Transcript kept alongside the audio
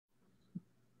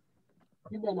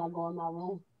You better not go in my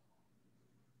room.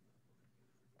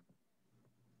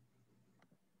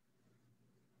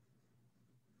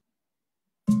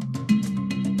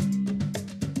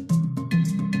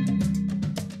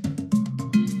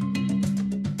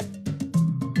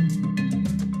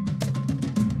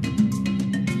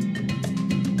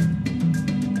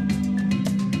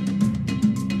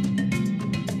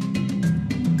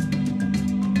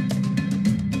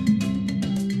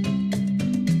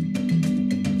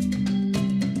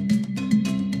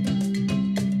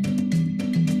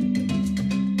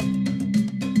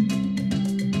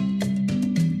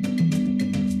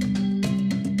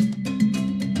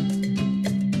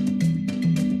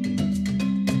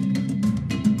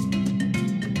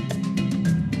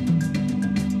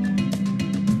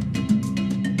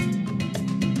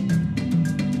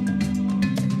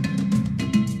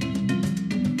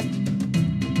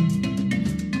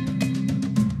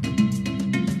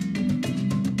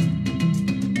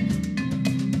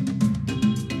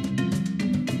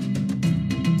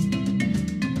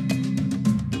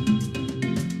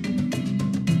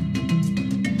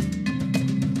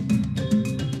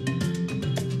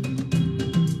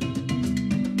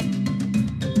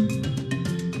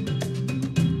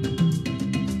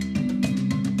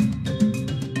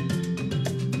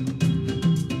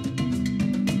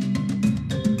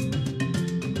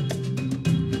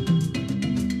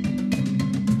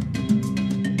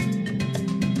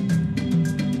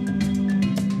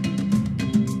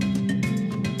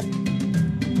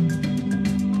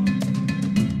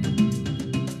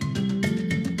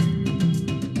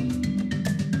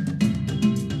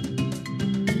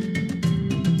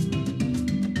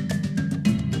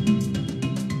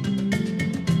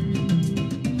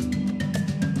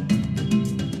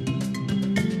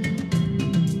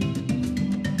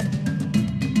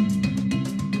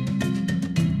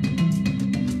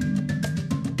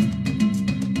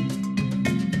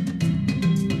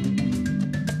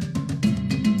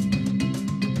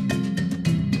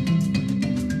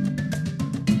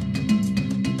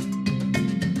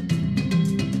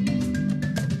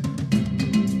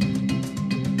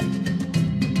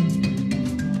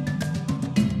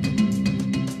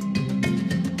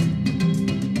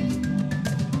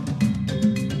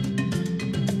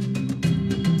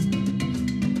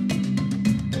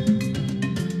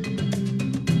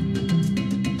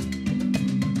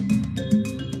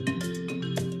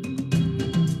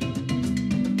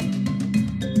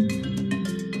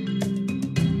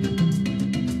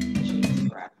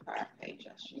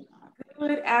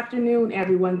 Good afternoon,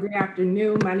 everyone. Good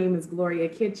afternoon. My name is Gloria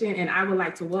Kitchen, and I would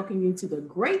like to welcome you to the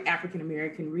Great African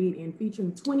American Read In,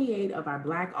 featuring 28 of our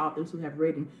Black authors who have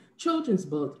written children's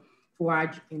books for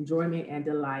our enjoyment and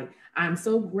delight. I'm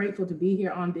so grateful to be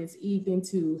here on this evening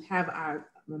to have our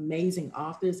amazing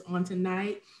authors on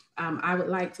tonight. I would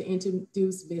like to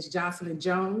introduce Ms. Jocelyn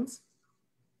Jones.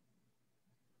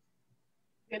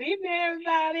 Good evening,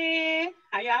 everybody.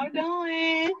 How y'all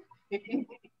doing?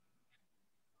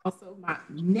 Also, my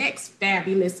next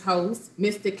fabulous host,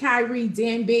 Mr. Kyrie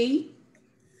Denby.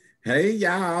 Hey,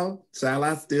 y'all. Child,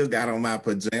 I still got on my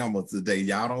pajamas today.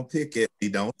 Y'all don't pick at me.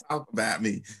 Don't talk about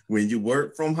me. When you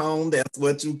work from home, that's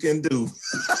what you can do.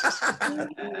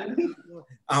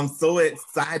 I'm so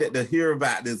excited to hear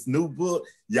about this new book.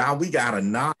 Y'all, we got a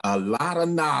lot of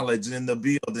knowledge in the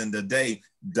building today.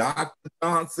 Dr.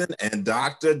 Johnson and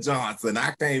Dr. Johnson.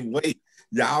 I can't wait.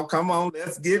 Y'all, come on.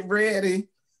 Let's get ready.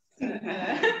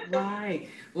 Right.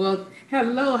 Well,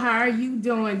 hello. How are you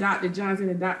doing, Dr. Johnson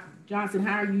and Dr. Johnson?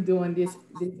 How are you doing this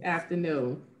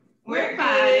afternoon? We're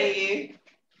fine.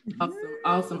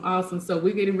 Awesome. So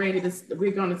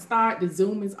we're gonna start. The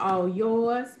Zoom is all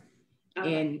yours,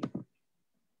 and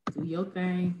do your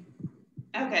thing.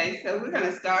 Okay, so we're going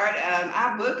to start.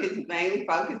 Our book is mainly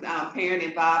focused on parent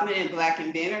involvement in Black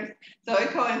inventors. So it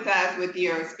coincides with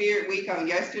your Spirit Week on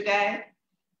yesterday.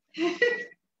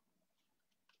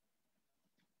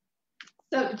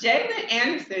 So Jalen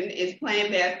Anderson is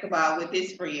playing basketball with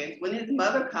his friends when his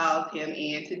mother calls him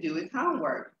in to do his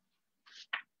homework.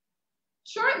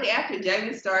 Shortly after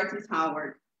Jalen starts his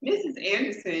homework, Mrs.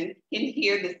 Anderson can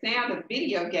hear the sound of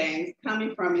video games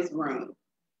coming from his room.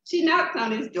 She knocks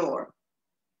on his door.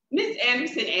 Miss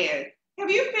Anderson asks, "Have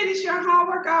you finished your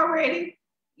homework already?"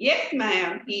 "Yes,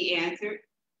 ma'am," he answered.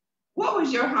 "What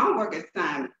was your homework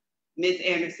assignment?" Miss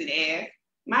Anderson asked.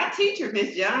 "My teacher,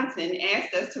 Miss Johnson,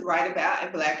 asked us to write about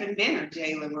a Black inventor,"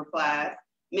 Jalen replies.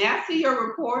 "May I see your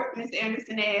report?" Miss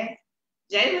Anderson asked.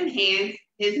 Jalen hands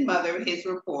his mother his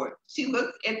report. She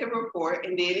looks at the report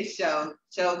and then shows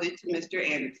it to Mr.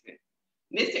 Anderson.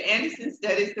 Mr. Anderson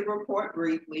studies the report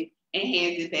briefly and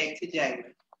hands it back to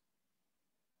Jalen.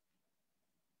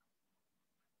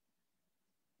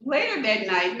 Later that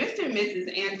night, Mr. and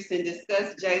Mrs. Anderson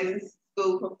discussed Jalen's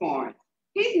school performance.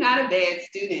 He's not a bad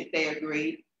student, they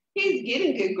agreed. He's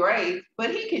getting good grades,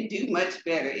 but he can do much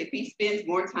better if he spends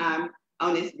more time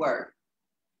on his work.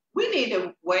 We need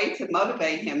a way to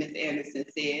motivate him, Ms. Anderson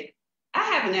said. I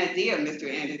have an idea, Mr.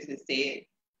 Anderson said.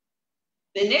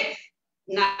 The next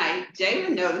night,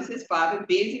 Jalen noticed his father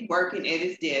busy working at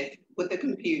his desk with a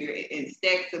computer and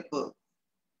stacks of books.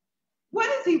 What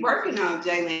is he working on?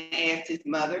 Jalen asked his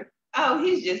mother. Oh,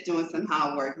 he's just doing some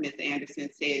homework, Miss Anderson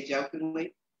said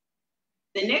jokingly.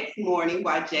 The next morning,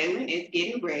 while Jalen is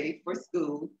getting ready for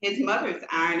school, his mother is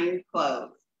ironing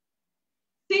clothes.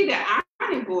 See, the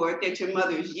ironing board that your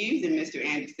mother is using, Mr.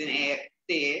 Anderson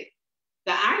said.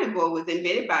 The ironing board was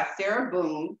invented by Sarah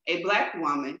Boone, a Black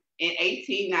woman, in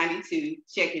 1892,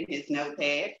 checking his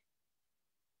notepad.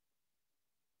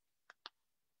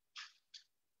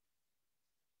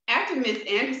 After Miss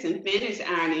Anderson finished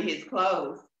ironing his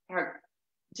clothes,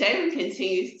 Jalen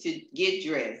continues to get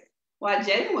dressed. While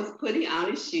Jalen was putting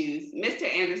on his shoes, Mr.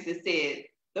 Anderson said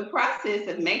the process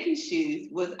of making shoes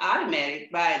was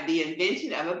automatic by the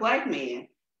invention of a Black man,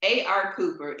 A.R.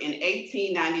 Cooper, in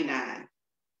 1899.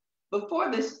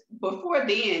 Before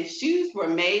then, shoes were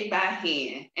made by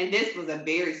hand, and this was a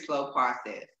very slow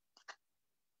process.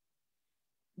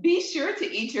 Be sure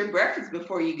to eat your breakfast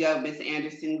before you go, Miss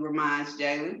Anderson reminds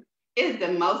Jalen. It is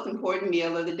the most important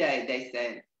meal of the day, they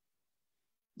say.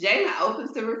 Jalen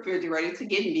opens the refrigerator to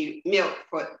get milk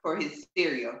for his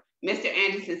cereal. Mr.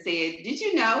 Anderson said, did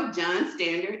you know John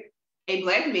Standard, a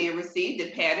Black man, received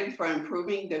a patent for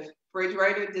improving the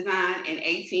refrigerator design in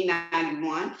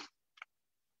 1891?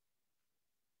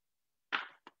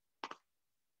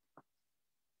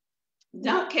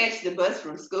 Don't catch the bus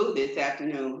from school this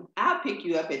afternoon. I'll pick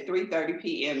you up at 3:30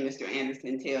 p.m., Mr.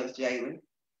 Anderson tells Jalen.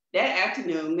 That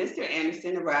afternoon, Mr.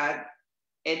 Anderson arrived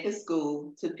at the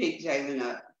school to pick Jalen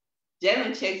up.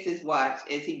 Jalen checks his watch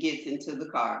as he gets into the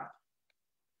car.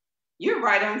 You're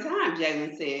right on time,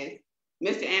 Jalen says.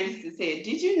 Mr. Anderson said,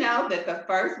 did you know that the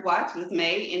first watch was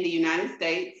made in the United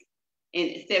States in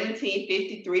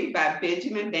 1753 by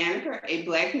Benjamin Banneker, a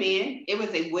Black man? It was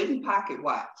a wooden pocket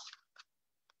watch.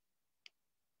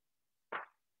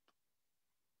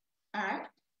 All right.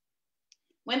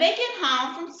 When they get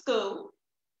home from school,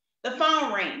 the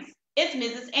phone rings. It's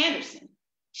Mrs. Anderson.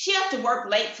 She has to work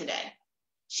late today.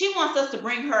 She wants us to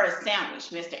bring her a sandwich,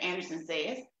 Mr. Anderson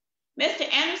says.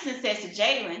 Mr. Anderson says to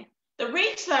Jalen, the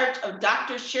research of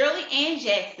Dr. Shirley Ann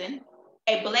Jackson,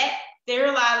 a Black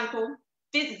theoretical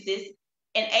physicist,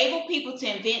 enabled people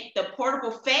to invent the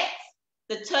portable fax,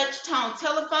 the touch-tone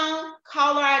telephone,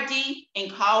 caller ID,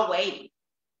 and call waiting.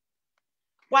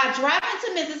 While driving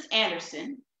to Mrs.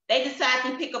 Anderson, they decide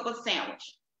to pick up a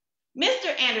sandwich.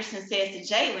 Mr. Anderson says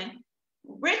to Jalen,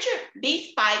 Richard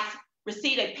B. Spikes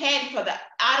received a patent for the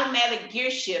automatic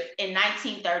gear shift in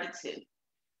 1932.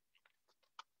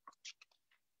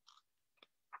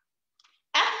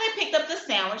 After they picked up the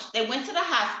sandwich, they went to the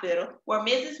hospital where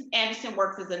Mrs. Anderson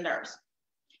works as a nurse.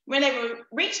 When they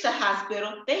reached the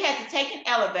hospital, they had to take an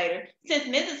elevator since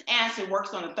Mrs. Anderson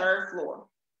works on the 3rd floor.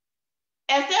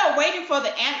 As they are waiting for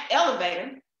the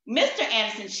elevator, Mr.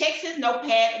 Anderson checks his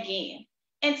notepad again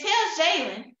and tells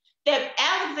Jalen that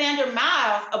Alexander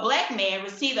Miles, a Black man,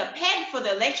 received a patent for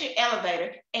the electric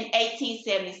elevator in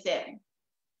 1877.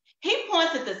 He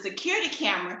points at the security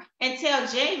camera and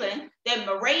tells Jalen that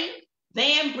Marie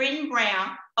Van Britton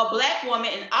Brown, a Black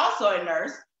woman and also a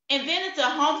nurse, invented the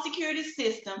home security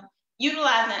system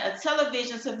utilizing a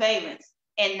television surveillance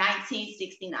in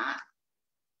 1969.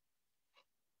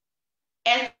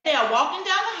 As they are walking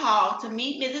down the hall to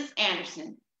meet Mrs.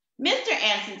 Anderson, Mr.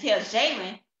 Anderson tells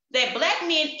Jalen that Black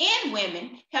men and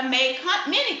women have made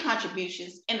many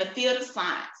contributions in the field of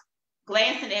science,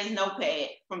 glancing at his notepad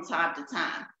from time to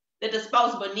time. The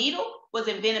disposable needle was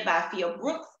invented by Phil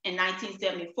Brooks in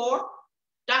 1974.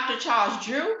 Dr. Charles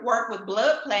Drew worked with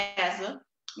blood plasma,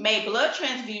 made blood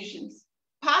transfusions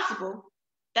possible.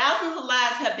 Thousands of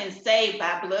lives have been saved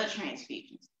by blood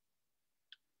transfusions.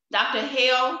 Dr.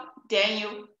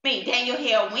 Daniel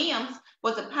Hale Williams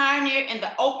was a pioneer in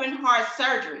the open heart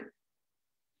surgery.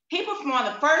 He performed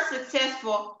the first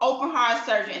successful open heart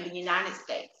surgery in the United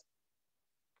States.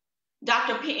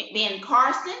 Dr. Ben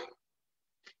Carson,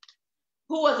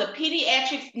 who was a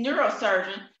pediatric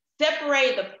neurosurgeon,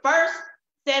 separated the first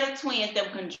set of twins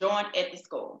that were conjoined at the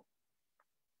school.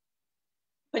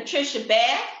 Patricia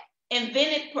Bath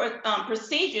invented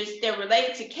procedures that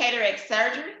related to cataract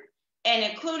surgery and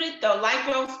included the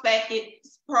electrospective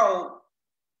probe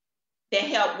that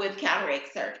helped with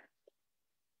cataract surgery.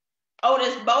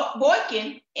 Otis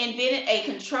Boykin invented a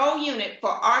control unit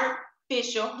for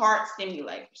artificial heart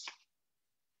stimulators.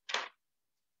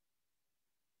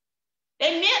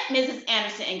 They met Mrs.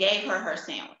 Anderson and gave her her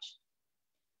sandwich.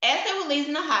 As they were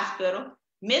leaving the hospital,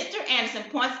 Mr. Anderson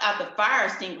points out the fire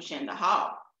extinguisher in the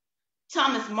hall.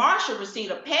 Thomas Marshall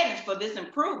received a patent for this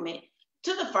improvement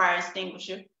to the fire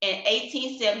extinguisher in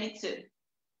 1872.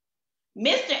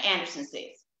 Mr. Anderson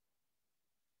says,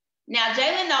 now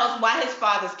Jalen knows why his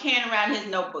father's carrying around his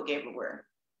notebook everywhere,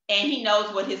 and he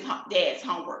knows what his dad's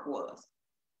homework was.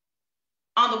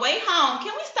 On the way home,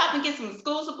 can we stop and get some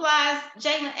school supplies?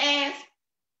 Jalen asked.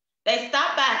 They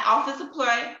stopped by an office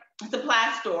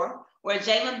supply store where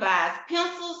Jalen buys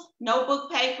pencils,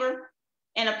 notebook paper,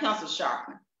 and a pencil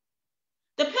sharpener.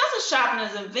 The pencil sharpener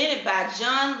is invented by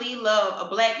John Lee Love, a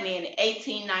black man, in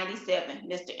 1897,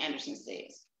 Mr. Anderson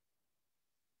says.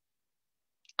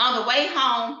 On the way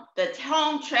home, the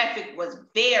home traffic was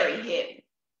very heavy.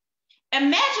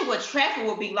 Imagine what traffic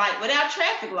would be like without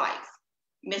traffic lights,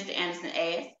 Mr. Anderson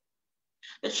asked.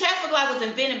 The traffic light was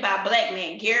invented by a black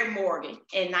man, Garrett Morgan,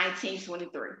 in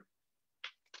 1923.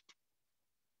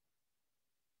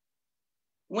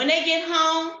 When they get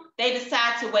home, they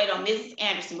decide to wait on Mrs.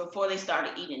 Anderson before they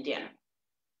started eating dinner.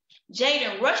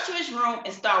 Jaden rushed to his room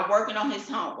and started working on his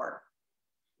homework.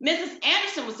 Mrs.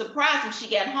 Anderson was surprised when she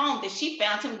got home that she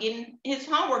found him getting his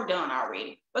homework done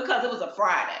already because it was a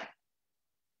Friday.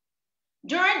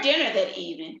 During dinner that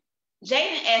evening,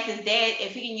 Jaden asked his dad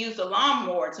if he can use the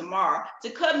lawnmower tomorrow to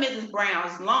cut Mrs.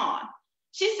 Brown's lawn.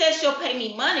 She said she'll pay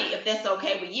me money if that's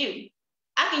okay with you.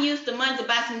 I can use the money to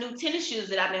buy some new tennis shoes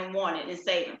that I've been wanting and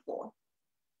saving for.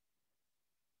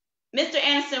 Mr.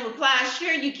 Anderson replied,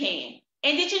 sure you can.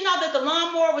 And did you know that the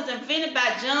lawnmower was invented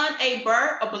by John A.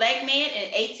 Burr, a black man,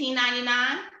 in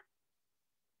 1899?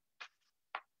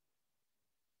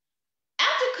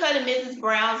 After cutting Mrs.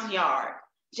 Brown's yard,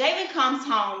 Jalen comes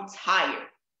home tired.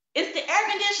 Is the air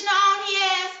conditioner on, he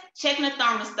asks, checking the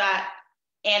thermostat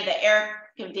and the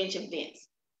air conditioner vents.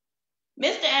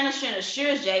 Mr. Anderson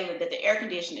assures Jalen that the air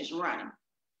conditioner is running,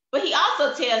 but he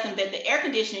also tells him that the air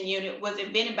conditioning unit was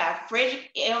invented by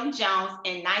Frederick M. Jones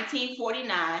in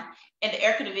 1949, and the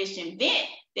air conditioning vent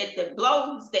that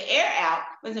blows the air out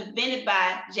was invented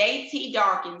by J.T.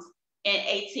 Dawkins in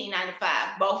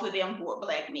 1895, both of them who were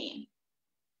black men.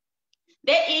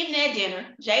 That evening at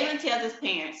dinner, Jalen tells his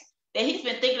parents that he's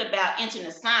been thinking about entering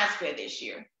the science fair this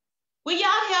year. Will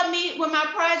y'all help me with my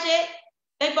project?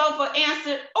 They both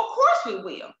answered, of course we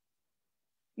will.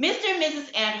 Mr. and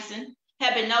Mrs. Anderson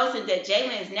have been noticing that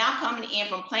Jalen is now coming in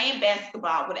from playing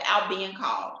basketball without being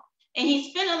called, and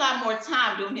he's spending a lot more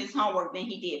time doing his homework than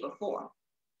he did before.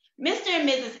 Mr. and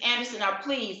Mrs. Anderson are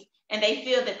pleased, and they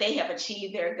feel that they have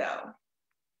achieved their goal.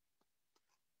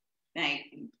 Thank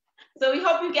you. So we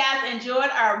hope you guys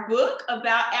enjoyed our book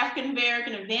about African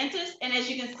American inventors. And as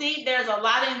you can see, there's a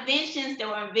lot of inventions that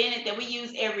were invented that we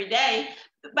use every day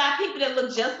by people that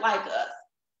look just like us.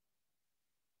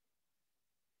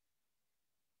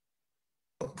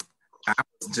 I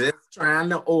was just trying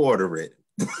to order it.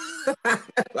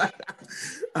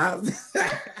 I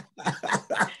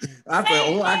said,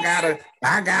 oh,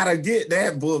 I gotta get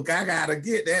that book. I gotta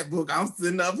get that book. I'm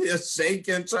sitting up here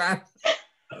shaking, trying.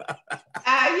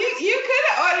 You could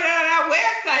have ordered it on our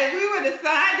website. We would have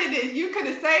signed it and you could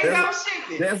have saved on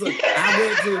shipping.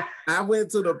 I went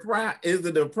to the Pride. Is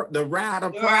it the Ride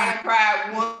of Pride?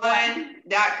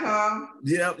 Pride1.com.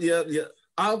 Yep.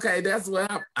 Okay, that's where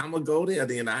I'm gonna go there.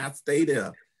 Then I stay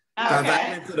there. Because Okay. I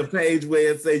went to the page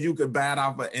where it said you could buy it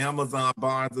off of Amazon,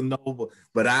 Barnes and Noble,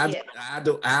 but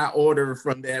I order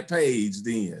from that page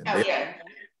then. Okay.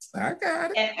 I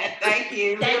got it. And thank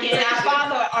you. Thank you. And our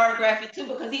father autographed it too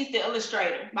because he's the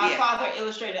illustrator. My Yeah. father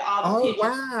illustrated all the pictures.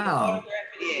 Wow. He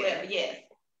autographed it as well. Yes.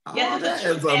 Oh, Yes, that it's a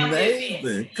is true family amazing.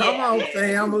 event. Come Yeah. on,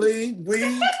 family.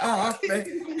 We are.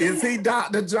 Is he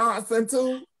Dr. Johnson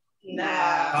too?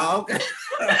 No. Okay.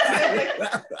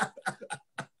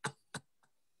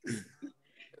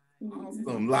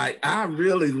 Awesome. Like, I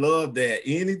really love that.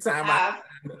 Anytime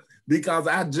because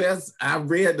I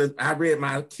read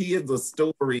my kids a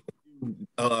story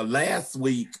last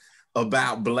week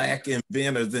about Black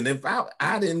inventors, and if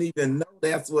I didn't even know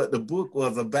that's what the book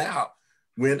was about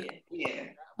when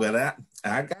but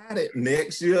I got it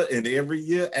next year and every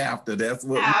year after. That's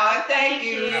what thank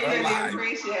you. We really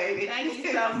appreciate it. Thank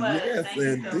you so much. Yes, Thank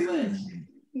you so much.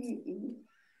 indeed.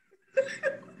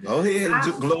 Go ahead,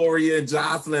 Gloria and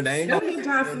Jocelyn. Go ahead,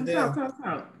 Jocelyn.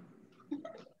 Talk.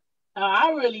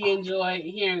 I really enjoy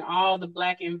hearing all the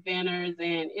Black inventors,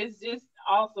 and it's just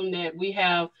awesome that we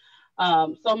have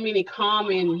so many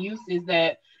common uses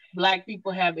that Black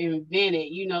people have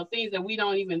invented, you know, things that we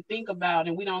don't even think about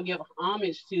and we don't give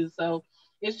homage to. So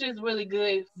it's just really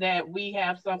good that we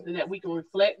have something that we can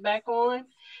reflect back on.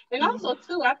 And also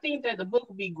too, I think that the book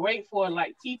would be great for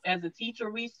like as a teacher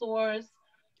resource.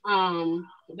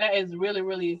 That is really,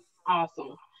 really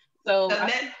awesome. So So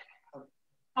that,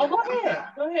 oh, go I'm ahead. sorry.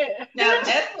 Go ahead. Now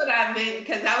that's what I've been,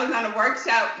 because I was on a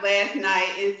workshop last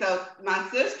night, and so my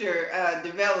sister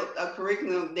developed a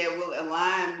curriculum that will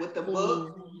align with the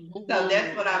book. So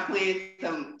that's what I plan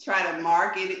to try to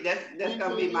market. That's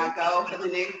going to be my goal for the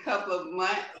next couple of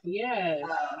months. Yes.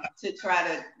 To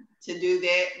try to do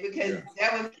that, because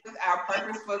that was our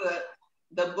purpose for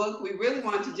the book. We really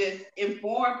want to just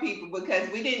inform people, because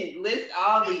we didn't list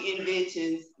all the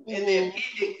inventions. In the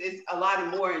appendix is a lot of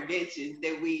more inventions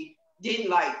that we didn't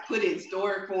like put in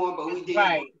story form, but we did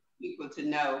want people to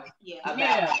know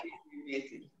about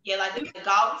inventions. Yeah, like the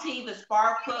golf tee, the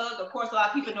spark plug. Of course, a lot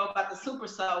of people know about the super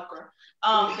soaker,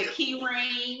 the key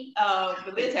ring,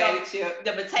 the potato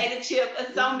chip.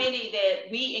 There's so many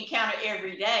that we encounter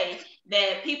every day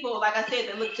that people, like I said,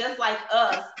 that look just like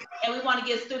us. And we want to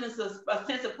give students a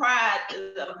sense of pride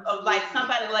of like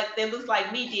somebody like that looks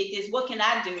like me did this. What can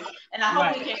I do? And I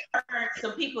hope we can earn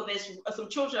some people some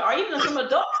children or even some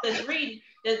adults that's reading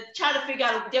to try to figure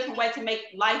out a different way to make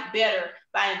life better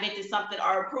by inventing something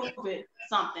or improving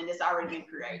something that's already been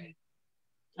created.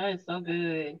 That is so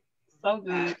good. So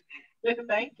good.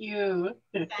 Thank you.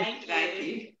 Thank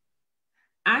you.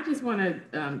 I just want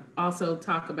to also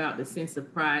talk about the sense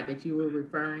of pride that you were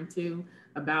referring to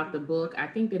about the book. I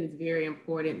think that it's very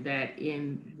important that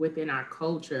within our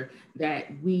culture that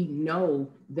we know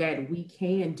that we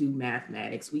can do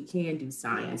mathematics, we can do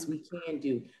science, we can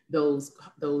do those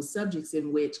subjects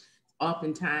in which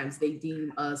oftentimes they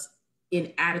deem us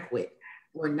inadequate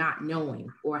or not knowing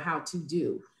or how to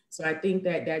do. So I think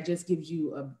that just gives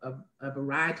you a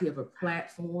variety of a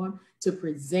platform to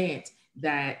present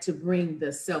that, to bring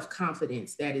the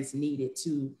self-confidence that is needed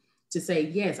to say,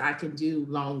 yes, I can do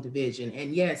long division,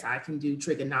 and yes, I can do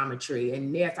trigonometry,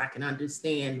 and yes, I can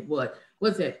understand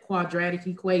what's that, quadratic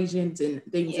equations and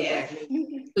things of that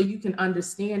nature. So you can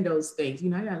understand those things.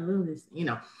 I gotta love this,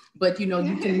 but you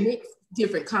can mix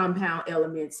different compound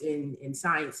elements in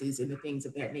sciences and the things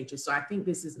of that nature. So I think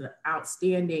this is an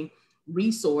outstanding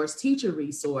resource, teacher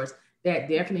resource, that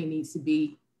definitely needs to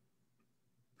be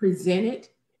presented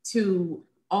to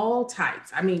all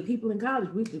types. I mean, people in college,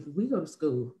 we go to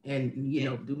school, and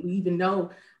do we even know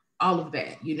all of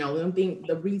that? I think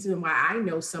the reason why I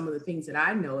know some of the things that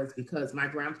I know is because my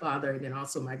grandfather and then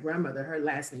also my grandmother, her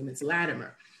last name is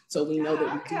Latimer. So we know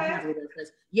that we do have a little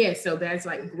difference. Yeah, so that's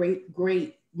like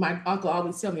great. My uncle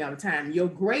always tell me all the time, your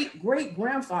great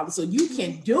grandfather, so you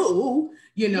can do,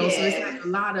 so it's like a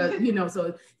lot of,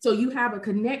 so you have a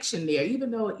connection there,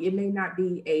 even though it may not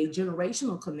be a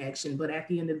generational connection, but at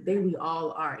the end of the day, we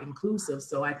all are inclusive.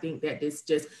 So I think that this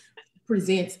just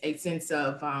presents a sense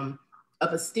of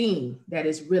esteem that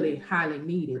is really highly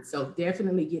needed. So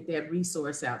definitely get that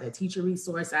resource out, that teacher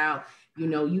resource out.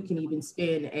 You can even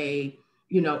spend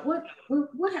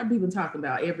what have we been talking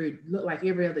about every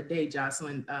other day,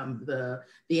 Jocelyn?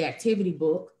 The activity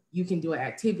book. You can do an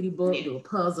activity book, do a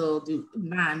puzzle, do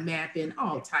mind mapping,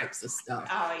 all types of stuff.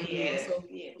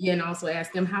 And also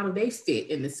ask them, how do they fit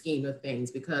in the scheme of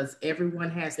things? Because everyone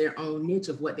has their own niche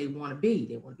of what they want to be.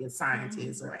 They want to be a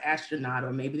scientist or an astronaut,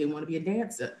 or maybe they want to be a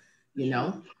dancer,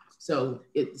 So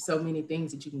it's so many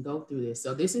things that you can go through this.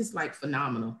 So this is like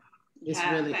phenomenal. It's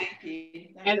really. Thank you.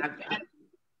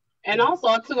 And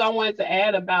also too, I wanted to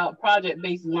add about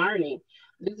project-based learning.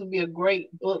 This would be a great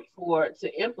book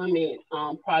to implement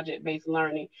project-based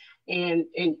learning and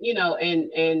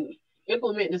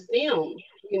implement the STEM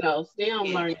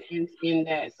learning in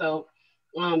that. So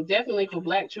definitely for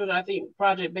Black children, I think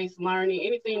project-based learning,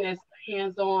 anything that's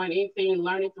hands-on, anything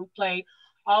learning through play,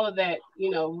 all of that,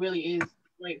 really is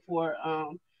great for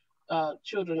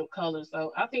children of color.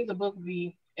 So I think the book would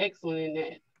be excellent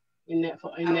in that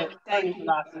learning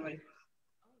philosophy.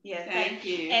 Yeah, thank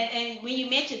you. And when you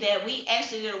mentioned that, we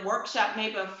actually did a workshop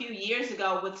maybe a few years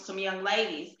ago with some young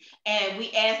ladies, and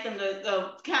we asked them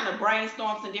to kind of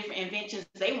brainstorm some different inventions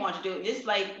they want to do. This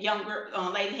younger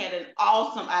lady had an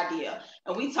awesome idea,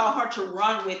 and we told her to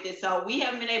run with it. So we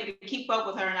haven't been able to keep up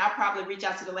with her, and I'll probably reach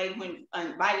out to the lady who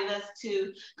invited us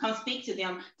to come speak to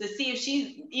them to see if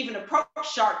she's even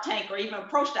approached Shark Tank or even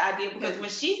approached the idea, because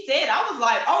when she said, I was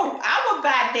like, oh, I would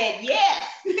buy that. Yes,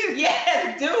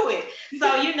 yes, do it.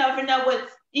 So you never know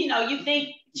what's, you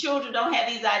think children don't have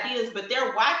these ideas, but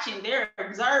they're watching, they're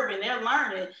observing, they're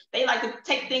learning. They like to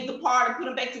take things apart and put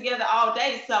them back together all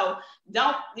day. So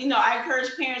don't, I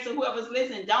encourage parents or whoever's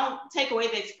listening, don't take away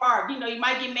that spark. You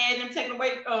might get mad at them taking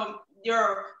away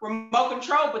your remote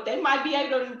control, but they might be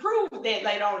able to improve that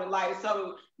later on in life.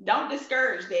 So don't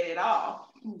discourage that at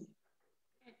all.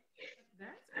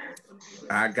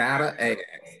 I gotta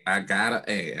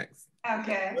ask.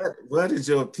 Okay. What is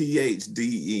your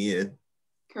PhD in?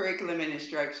 Curriculum and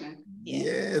instruction.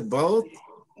 Yeah, both.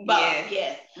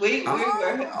 Yes. We were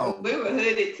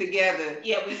hooded together.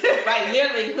 Yeah, we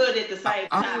literally hooded at the same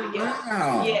time.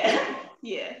 Wow.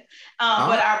 Yeah.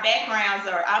 But our backgrounds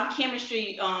are, I'm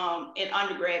chemistry in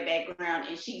undergrad background,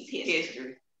 and she's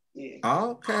history. Yeah.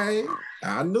 Okay.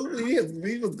 I knew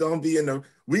we was gonna be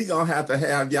we gonna have to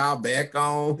have y'all back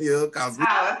on here because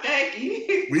thank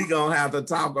you. we gonna have to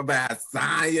talk about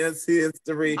science,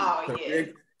 history. Oh, yeah.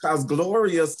 Because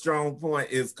Gloria's strong point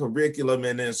is curriculum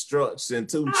and instruction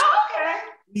too. Okay.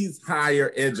 She's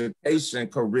higher education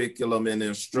curriculum and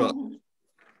instruction.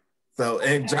 So,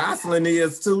 and Jocelyn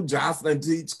is too. Jocelyn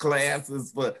teach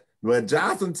classes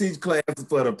Jocelyn teach classes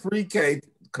for the pre-K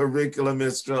curriculum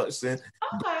instruction.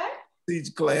 Okay.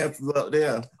 Teach classes up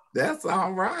there. That's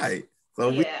all right. So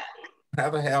we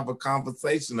have to have a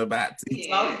conversation about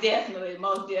teaching. Most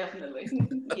definitely.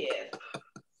 Yes.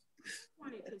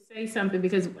 Wanted to say something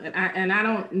because I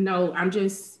don't know,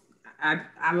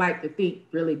 I like to think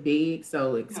really big,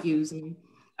 so excuse me.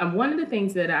 One of the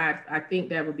things that I think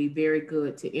that would be very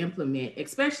good to implement,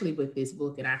 especially with this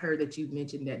book, and I heard that you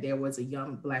mentioned that there was a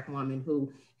young Black woman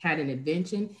who had an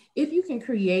invention. If you can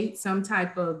create some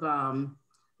type of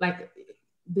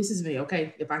this is me,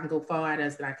 okay? If I can go far out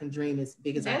as that I can dream as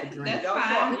big as I can dream. That's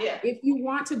fine. If you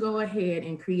want to go ahead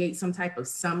and create some type of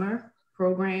summer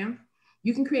program,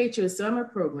 you can create your summer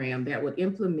program that would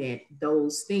implement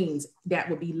those things that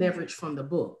would be leveraged from the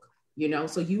book,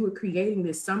 So you were creating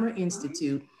this summer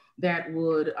institute that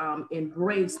would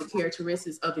embrace the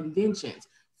characteristics of inventions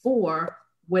for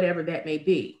whatever that may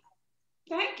be.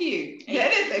 Thank you.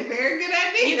 That is a very good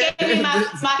idea. You gave me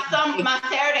my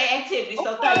Saturday activity,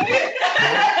 so thank you.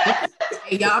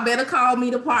 Hey, y'all better call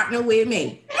me to partner with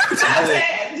me. Just give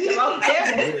me your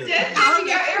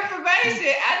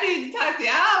information. I need to talk to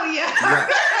all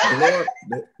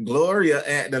y'all. Gloria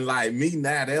acting like me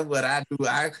now. That's what I do.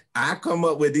 I come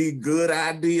up with these good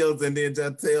ideas and then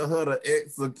just tell her to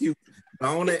execute.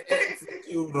 Don't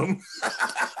execute them.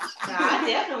 I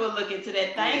definitely will look into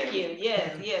that. Thank you.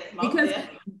 Yes.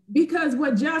 Because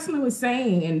what Jocelyn was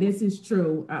saying, and this is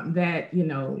true, that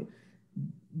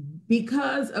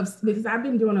because I've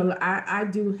been doing I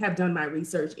do have done my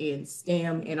research in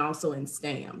STEM and also in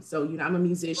STEM. So I'm a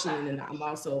musician and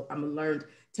I'm a learned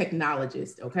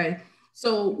technologist. Okay.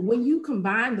 So when you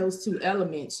combine those two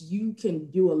elements, you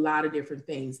can do a lot of different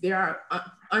things. There are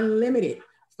unlimited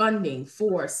funding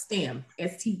for STEM,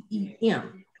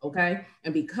 STEM, okay?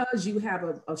 And because you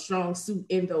have a strong suit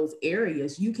in those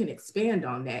areas, you can expand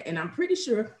on that. And I'm pretty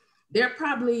sure there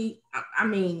probably,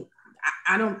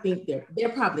 I don't think there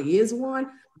probably is one,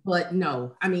 but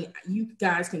no, you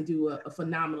guys can do a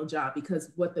phenomenal job because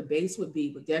what the base would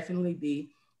definitely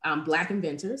be Black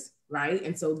inventors, right?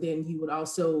 And so then you would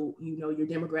also, your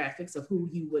demographics of who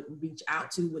you would reach out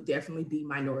to would definitely be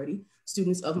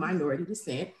students of minority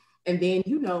descent. And then,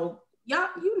 y'all,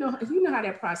 you know how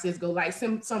that process go, like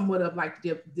somewhat of like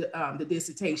the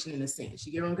dissertation in a sense.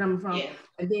 You get where I'm coming from? Yeah.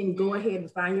 And then go ahead and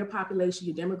find your population,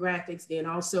 your demographics, then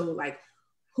also like,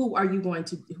 who are you going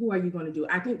to do?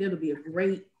 I think that'll be a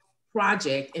great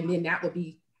project. And then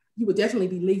you would definitely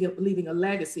be leaving a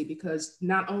legacy because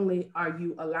not only are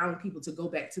you allowing people to go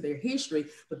back to their history,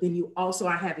 but then you also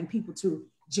are having people to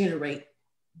generate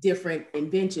different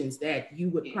inventions that you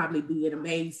would probably be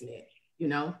amazed at,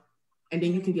 And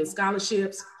then you can give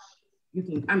scholarships. You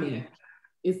can,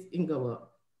 it can go up.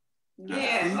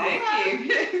 Yeah, thank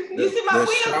you. You see my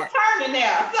wheels turning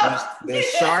now. The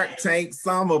Shark Tank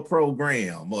Summer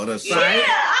Program or the Shark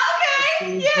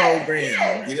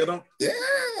Program. Get them?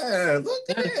 Yeah, look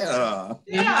there.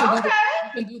 You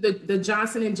can do the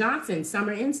Johnson & Johnson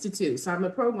Summer Institute, Summer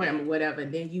Program or whatever.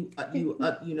 And then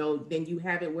then you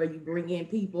have it where you bring in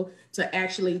people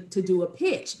to do a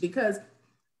pitch because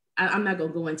I'm not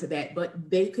going to go into that, but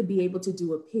they could be able to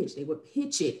do a pitch. They would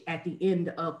pitch it at the end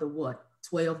of the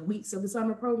 12 weeks of the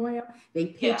summer program. They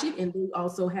pitch it and they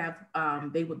also have,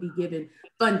 they would be given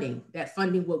funding. That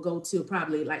funding will go to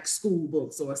probably like school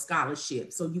books or a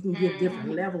scholarship. So you can give different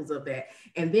levels of that.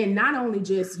 And then not only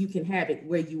just you can have it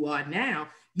where you are now,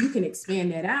 you can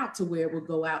expand that out to where it will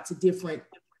go out to different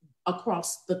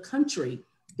across the country.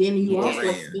 Then you also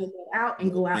expand that out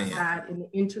and go outside in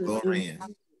the interest.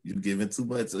 You're giving too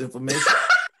much information.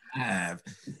 Now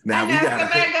we got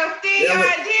somebody go steal your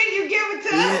idea. You give it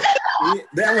to us.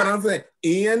 That's what I'm saying.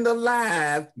 End the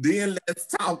live, then let's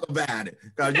talk about it.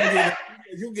 Because you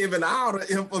You giving all the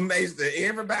information.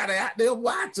 Everybody out there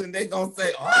watching, they gonna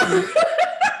say, "Oh."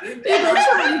 They gonna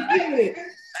try to get it.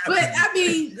 But I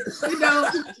mean, you know,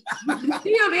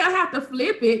 still they'll have to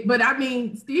flip it. But I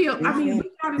mean, still, I mean, we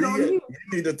got it on here. You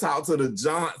need to talk to the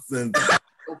Johnsons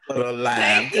for the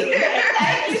live.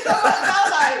 Thank you so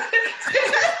much.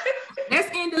 Let's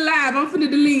end the live. I'm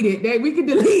finna delete it. We can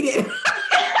delete it.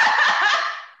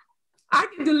 I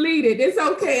can delete it. It's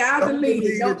okay. I'll delete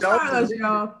it. Don't try us,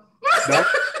 y'all. Don't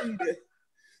delete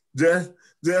it.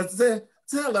 Just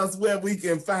tell us where we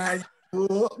can find your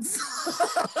books.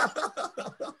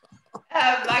 Like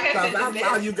I said, I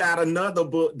saw you got another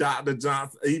book, Dr.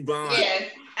 Johnson, Yvonne. Yes,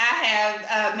 I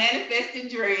have Manifesting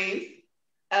Dreams.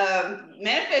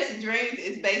 Manifesting Dreams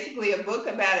is basically a book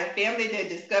about a family that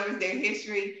discovers their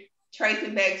history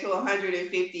tracing back to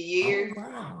 150 years. Oh,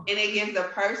 wow. And it gives a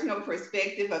personal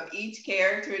perspective of each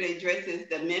character. It addresses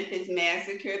the Memphis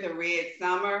Massacre, the Red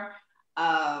Summer,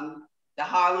 the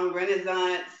Harlem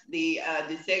Renaissance, the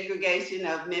desegregation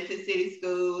of Memphis City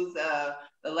schools,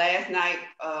 the last night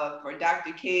for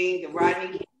Dr. King, the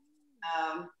Rodney King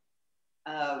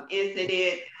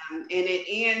incident, and it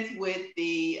ends with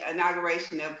the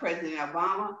inauguration of President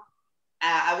Obama.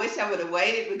 I wish I would have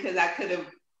waited because I could have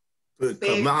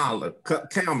Kamala.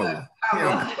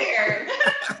 there.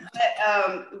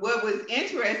 But what was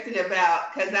interesting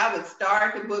about, because I would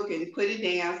start the book and put it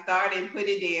down,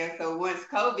 so once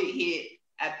COVID hit,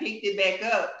 I picked it back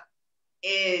up.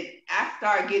 And I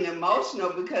started getting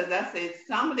emotional because I said,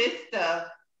 some of this stuff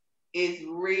is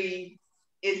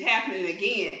happening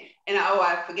again. And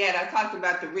I forgot, I talked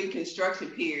about the Reconstruction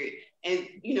period. And,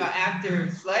 you know, after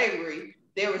slavery,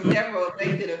 there were several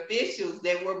elected officials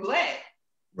that were Black.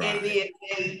 Right. And then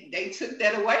they took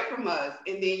that away from us.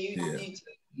 And then you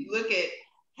look at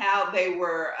how they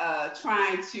were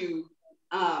trying to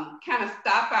kind of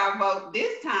stop our vote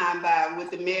this time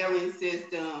with the mail-in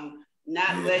system,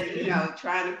 not letting,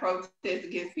 trying to protest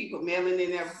against people mailing in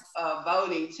their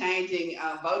voting, changing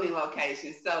voting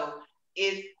locations. So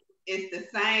it's the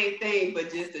same thing, but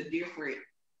just a different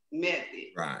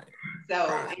method. Right. So,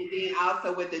 and then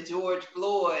also with the George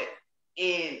Floyd,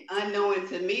 and unknowing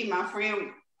to me, my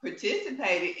friend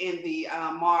participated in the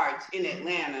march in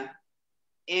Atlanta,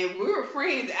 and we were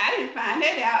friends. I didn't find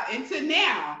that out until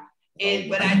now.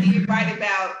 But I did write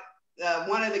about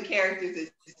one of the characters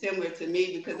is similar to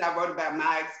me because I wrote about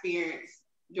my experience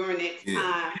during that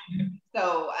time.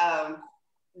 So,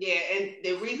 and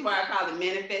the reason why I call it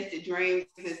Manifested Dreams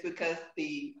is because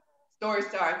the story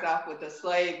starts off with a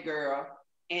slave girl,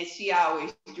 and she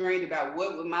always dreamed about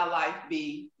what would my life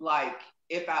be like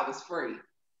if I was free.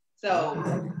 So,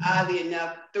 oddly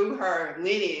enough, through her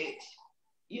lineage,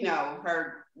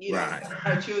 her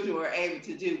children were able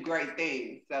to do great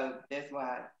things. So that's why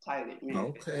I titled it.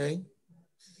 Okay.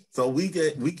 So we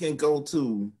can go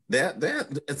to that.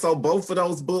 So both of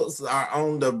those books are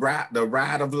on the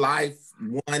Ride of Life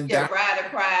one. Yeah, Ride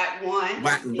of Pride one.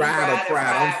 Ride of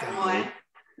Pride one.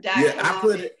 Yeah,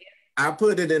 I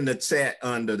put it in the chat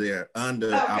under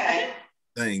our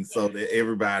thing so that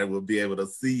everybody will be able to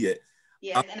see it.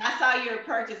 Yes, and I saw your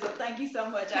purchase, so thank you so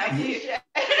much. I appreciate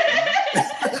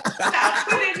it. I'll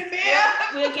put it in the mail.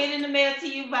 We'll get in the mail to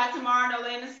you by tomorrow, no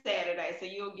later than Saturday, so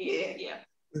you'll get it. Yeah.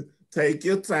 Take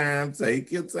your time.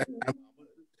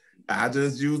 I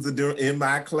just use it in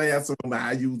my classroom.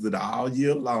 I use it all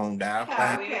year long.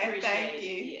 Thank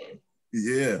you.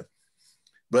 Yeah.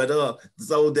 But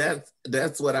so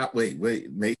that's what make sure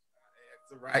I ask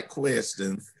the right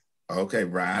questions. Okay,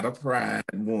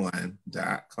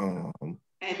 rideofpride1.com.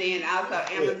 And then also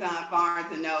Amazon, Barnes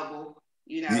and Noble,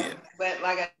 But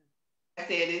like I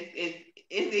said,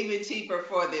 it's even cheaper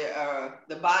for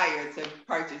the buyer to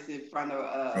purchase it from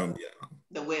the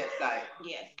website.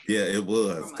 Yes. Yeah, it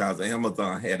was because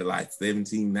Amazon had it like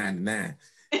 $17.99.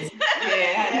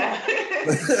 Yeah.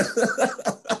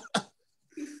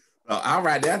 All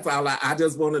right, that's all. I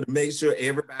just wanted to make sure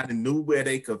everybody knew where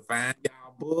they could find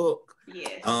y'all book.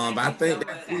 Yes. I think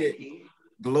that's it.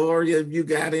 Gloria, if you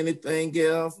got anything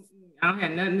else? I don't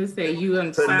have nothing to say.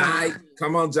 Tonight,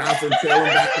 come on, Johnson, tell them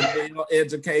about the male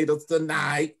educators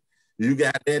tonight. You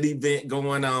got that event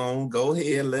going on. Go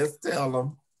ahead, let's tell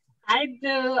them. I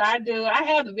do. I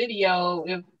have the video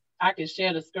if I can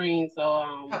share the screen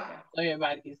so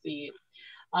everybody can see it.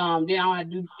 Then I don't have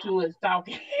to do too much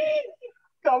talking.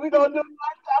 So we're going to do a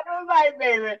lot of talking tonight,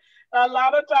 baby. A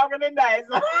lot of talking tonight.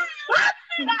 So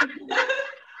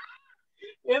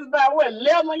it's about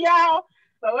 11 y'all?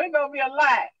 So it's going to be a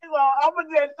lot. So I'm going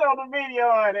to just show the video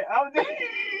on it.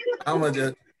 I'm going to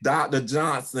just, Dr.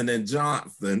 Johnson and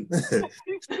Johnson,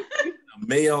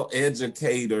 male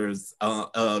educators,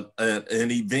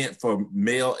 an event for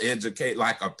male educate,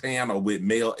 like a panel with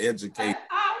male educators.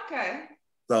 Okay.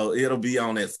 So it'll be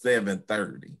on at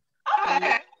 7:30.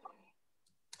 Okay.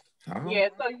 Yeah,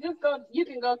 so you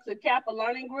can go to Kappa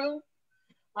Learning Group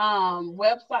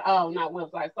website. Oh, not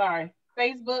website. Sorry,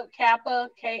 Facebook Kappa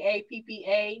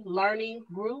KAPPA Learning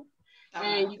Group,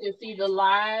 and you can see the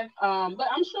live. But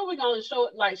I'm sure we're gonna show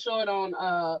it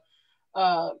on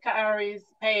Kyrie's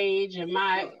page and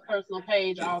my personal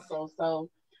page also. So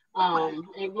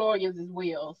and Gloria's as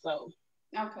well. So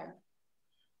okay.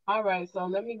 All right, so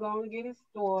let me go and get it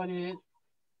started.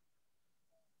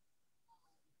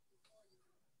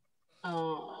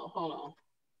 Hold on.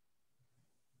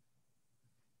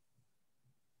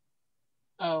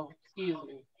 Oh, excuse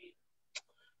me.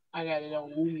 I got it on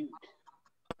mute.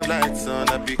 Lights on,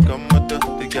 I become a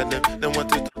they got them, they want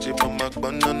to touch it from my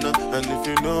banana. And if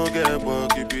you know get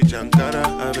work, you be Jankara.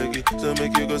 I beg you, so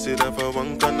make you go sit down for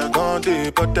one corner. Gone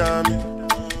deep, but damn it,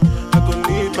 I could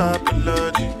need my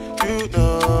melody. You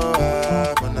know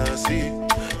I wanna see,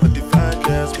 but the fine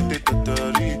girls with the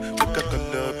totally, with the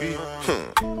calabi.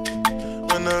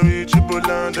 When I reach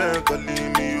Poland, then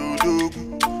calling me Udogu,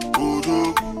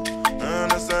 Udogu.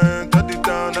 And as I enter the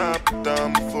town, I put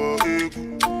down for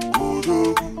Egu,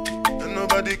 Udogu.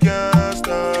 Nobody can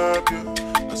stop you.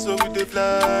 And so we dey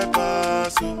fly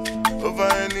past you. Over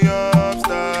any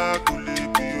obstacle, it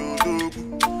be Odogu,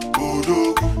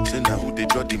 Odogu. Say now who they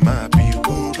draw the map, you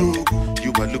Odogu.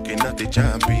 You are looking at the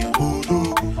champion,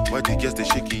 Odogu. Why the girls they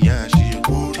shaking yashi,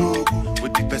 Odogu.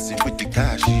 With the person with the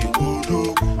cash,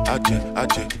 Odogu. Aje,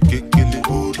 kekele,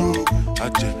 Odogu.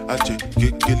 Aje,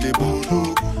 kekele,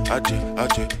 Odogu. Aje,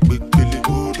 kekele,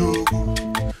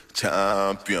 Odogu.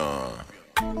 Champion.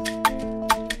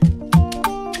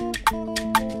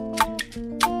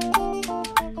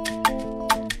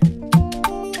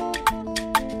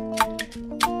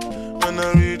 When I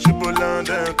reach Poland,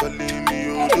 then calling me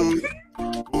Odo,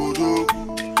 Odo.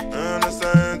 And as I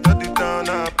enter the town,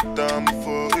 I put down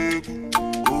for Egu,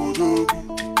 Odo.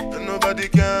 And nobody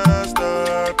can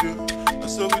stop you. And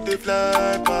so we dey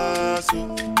fly past you.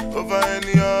 Over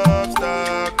any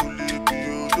obstacle, it be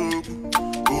Odo,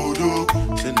 Odo.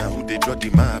 Say now who they draw the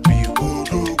map, you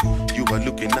Odo. You are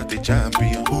looking at the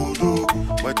champion, Odo.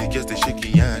 Why the girls they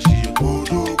shaking yashi,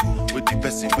 Odo. With the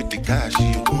person with the cash,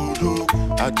 Odo.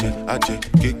 Aje,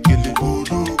 kekele,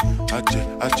 Odo. Aje,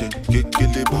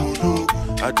 kekele, Odo.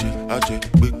 Aje,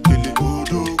 kekele,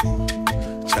 Odo.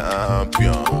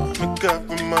 Champion. Make up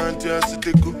your mind, just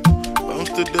to go. Bounce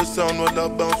to the sound while I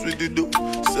bounce with the do.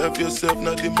 Serve yourself,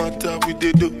 not the matter with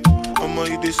the do. I'ma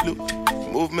eat this slow.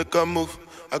 Move, make a move.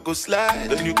 I go slide,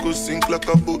 then you go sink like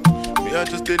a boat. Me, I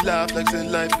just they laugh like say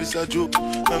life is a joke.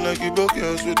 And like you both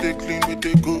girls with they clean, with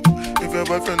they cook. If your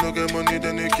boyfriend don't get money,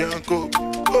 then they can't cope.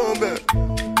 Go back.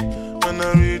 When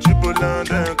I reach Poland,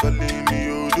 then calling me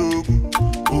Odogu,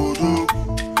 Odogu.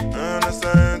 And as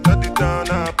I enter the town,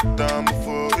 I put down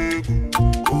for Egu,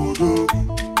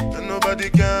 Odogu. And nobody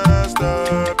can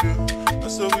stop you.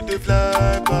 And so we dey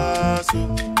fly past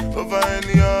you. Over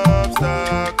any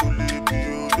obstacle, it be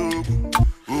Odogu,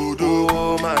 Odogu.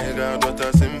 Oh my God, what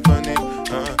a symphony.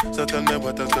 So tell me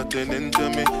what has gotten into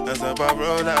me. As I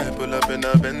roll, I pull up in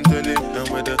a Bentley. And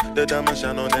with the diamond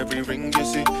shine on every ring you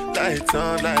see. Lights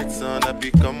on, I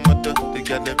become a they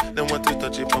got them, they want to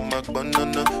touch it from my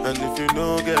banana. And if you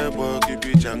know get work, you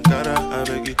be Jankara. I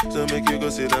beg you, so make you go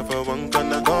sit down for one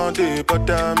corner. Gone deep, but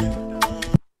damn it.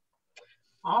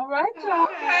 All right, y'all.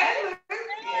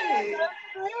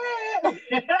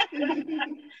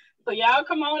 So y'all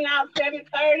come on out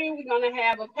 7:30. We're gonna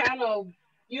have a panel of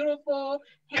beautiful,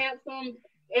 handsome,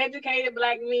 educated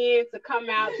Black men to come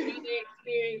out, share their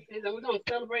experiences, and we're gonna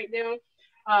celebrate them.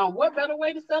 What better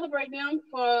way to celebrate them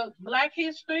for Black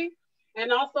history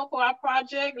and also for our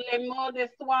project Les Mots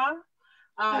d'Histoire.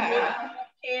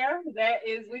 Self-care. That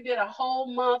is, we did a whole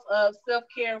month of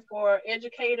self-care for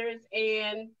educators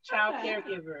and child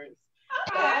caregivers.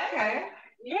 Okay.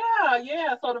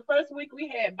 Yeah. So the first week we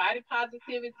had body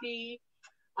positivity.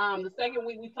 The second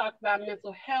week we talked about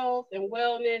mental health and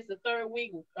wellness. The third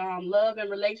week, love and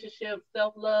relationships,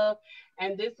 self-love.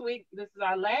 And this week, this is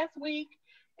our last week.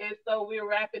 And so we're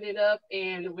wrapping it up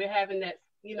and we're having that,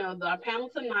 the panel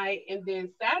tonight. And then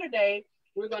Saturday,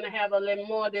 we're going to have a Le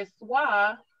Mort de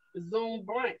Soir Zoom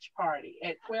brunch party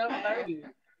at 12:30.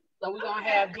 So we're going to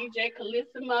have DJ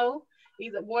Calissimo.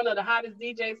 He's one of the hottest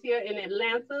DJs here in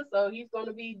Atlanta. So he's going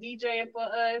to be DJing for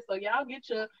us. So y'all get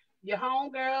your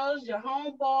homegirls, your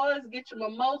homeboys, get your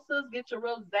mimosas, get your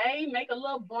rosé, make a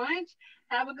little brunch,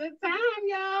 have a good time,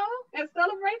 y'all, and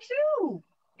celebrate you.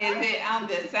 Is it on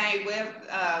the same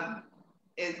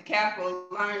is Capital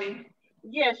Learning?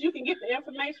 Yes, you can get the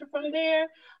information from there.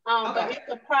 But it's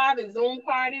a private Zoom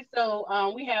party,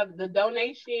 so we have the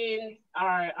donations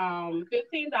are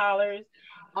 $15.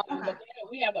 But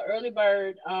we have an early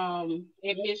bird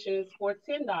admissions for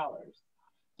 $10.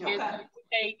 And so you can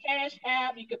pay Cash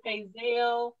App, you can pay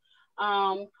Zelle.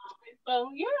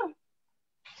 So yeah.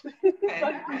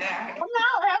 Come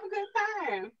out, have a good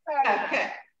time. Okay,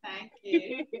 thank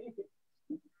you.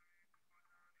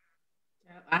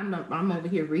 I'm over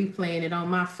here replaying it on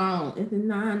my phone.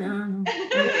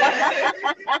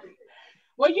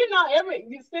 Well,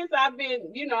 since I've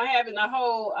been, having the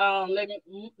whole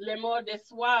Le Mot de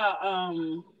Soir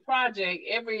project,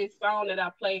 every song that I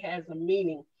play has a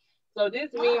meaning. So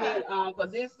this meaning for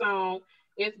this song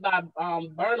is by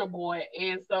Burna Boy,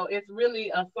 and so it's really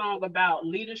a song about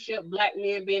leadership, Black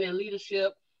men being in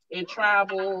leadership in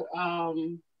tribal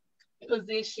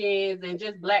positions, and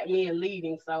just Black men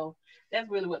leading. So that's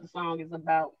really what the song is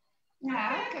about.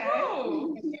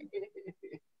 Okay.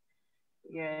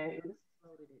 Yes.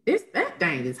 That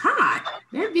thing is hot.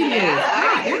 That video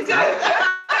is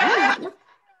hot.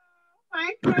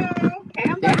 Thank you.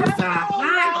 That's a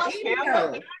hot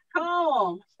video.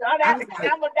 Start out at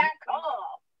Canva.com.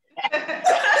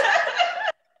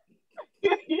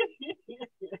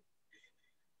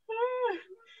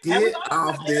 Get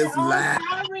off this line.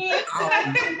 Turn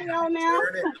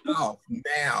it off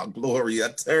now, Gloria.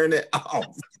 Turn it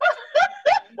off.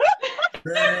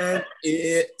 Turn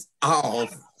it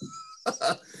off.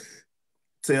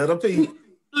 Tell the people.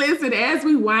 Listen, as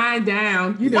we wind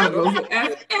down, as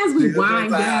we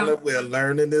wind down, we're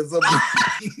learning this.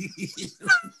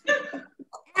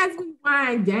 As we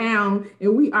wind down,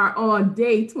 and we are on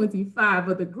day 25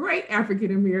 of the Great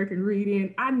African American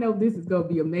Read-In. I know this is going to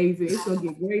be amazing. It's going to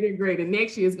get greater and greater.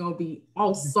 Next year is going to be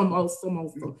awesome.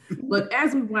 But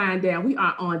as we wind down, we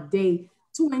are on day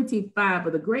 25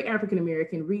 of the Great African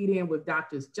American Read-In with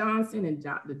Drs. Johnson and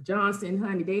Dr. Johnson.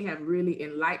 Honey, they have really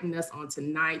enlightened us on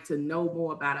tonight to know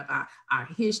more about our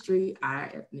history,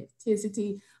 our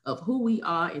ethnicity, of who we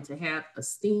are, and to have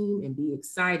esteem and be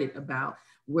excited about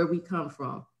where we come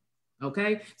from.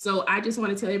 Okay, so I just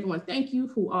want to tell everyone thank you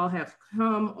who all have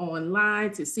come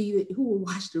online to see who will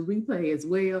watch the replay as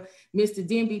well. Mr.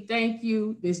 Denby, thank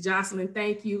you. Ms. Jocelyn,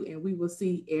 thank you. And we will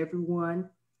see everyone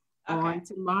on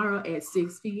tomorrow at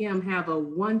 6 p.m. Have a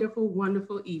wonderful,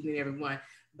 wonderful evening, everyone.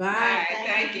 Bye. All right,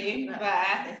 thank you.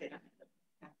 Bye.